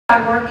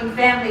on working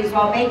families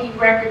while making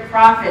record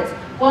profits.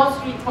 Wall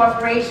Street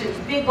corporations,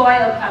 big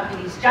oil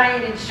companies,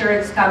 giant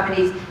insurance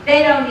companies,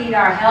 they don't need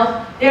our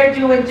help. They're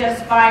doing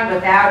just fine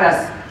without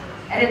us.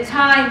 At a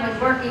time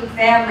when working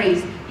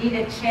families need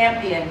a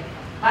champion,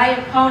 my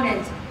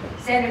opponent,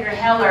 Senator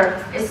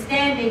Heller, is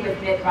standing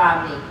with Mitt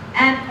Romney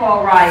and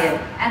Paul Ryan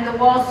and the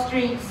Wall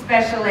Street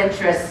special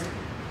interests.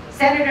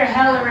 Senator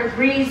Heller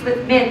agrees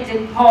with Mitt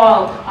and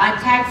Paul on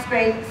tax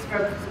breaks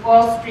for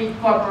Wall Street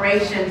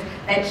corporations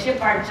that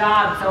ship our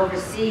jobs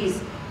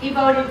overseas. He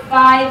voted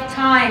five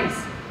times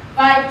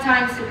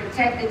to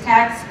protect the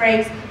tax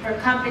breaks for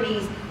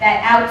companies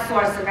that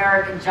outsource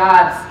American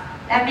jobs.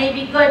 That may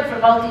be good for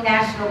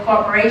multinational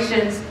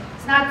corporations.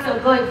 It's not so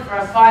good for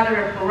a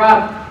father in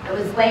Pahrump that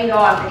was laid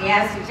off and he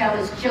has to tell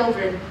his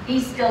children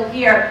he's still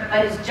here,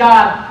 but his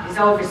job is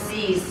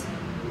overseas.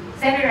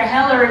 Senator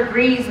Heller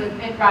agrees with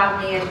Mitt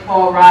Romney and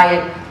Paul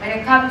Ryan when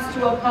it comes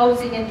to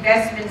opposing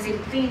investments in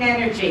clean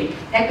energy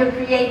that could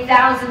create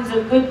thousands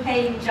of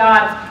good-paying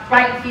jobs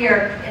right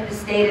here in the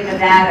state of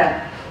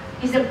Nevada.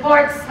 He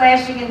supports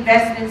slashing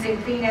investments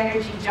in clean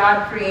energy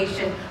job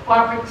creation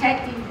while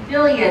protecting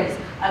billions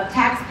of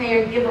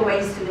taxpayer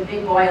giveaways to the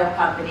big oil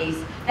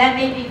companies. That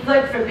may be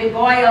good for big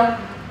oil.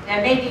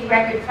 They're making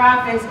record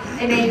profits.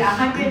 They made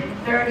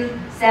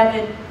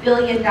 $137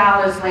 billion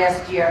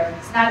last year.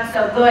 It's not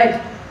so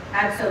good.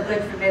 Not so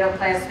good for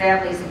middle-class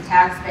families and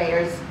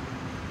taxpayers.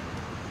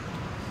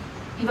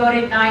 He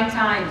voted 9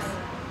 times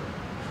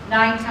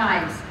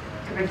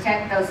to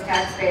protect those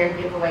taxpayer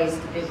giveaways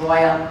to big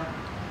oil.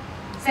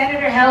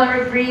 Senator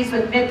Heller agrees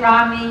with Mitt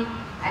Romney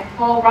and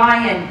Paul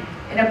Ryan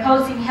in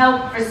opposing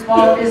help for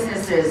small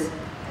businesses.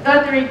 I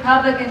thought the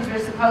Republicans were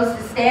supposed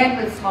to stand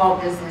with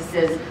small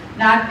businesses,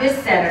 not this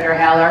Senator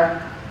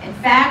Heller. In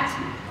fact,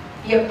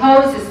 he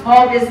opposed the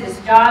Small Business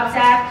Jobs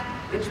Act,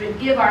 which would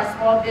give our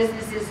small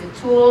businesses the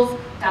tools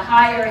to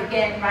hire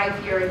again right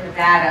here in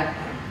Nevada.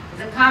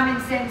 It's a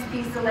common sense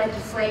piece of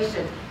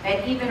legislation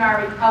that even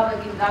our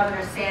Republican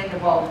Governor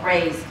Sandoval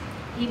praised.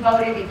 He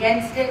voted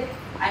against it,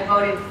 I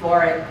voted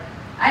for it.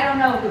 I don't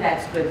know who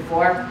that's good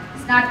for.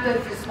 It's not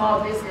good for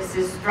small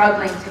businesses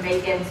struggling to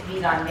make ends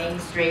meet on Main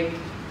Street.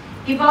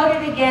 He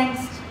voted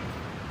against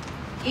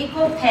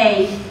equal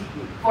pay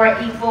for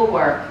equal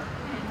work.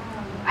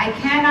 I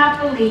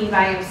cannot believe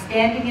I am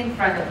standing in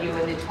front of you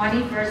in the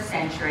 21st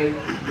century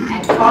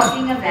and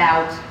talking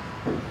about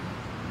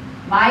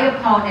my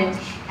opponent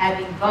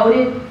having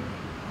voted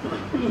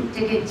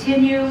to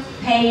continue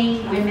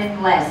paying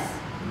women less.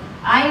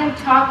 I am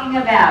talking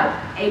about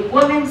a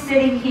woman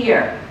sitting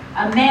here,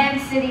 a man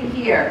sitting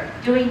here,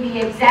 doing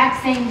the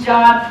exact same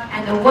job,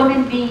 and the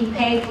woman being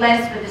paid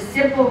less for the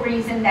simple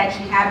reason that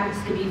she happens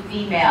to be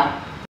female.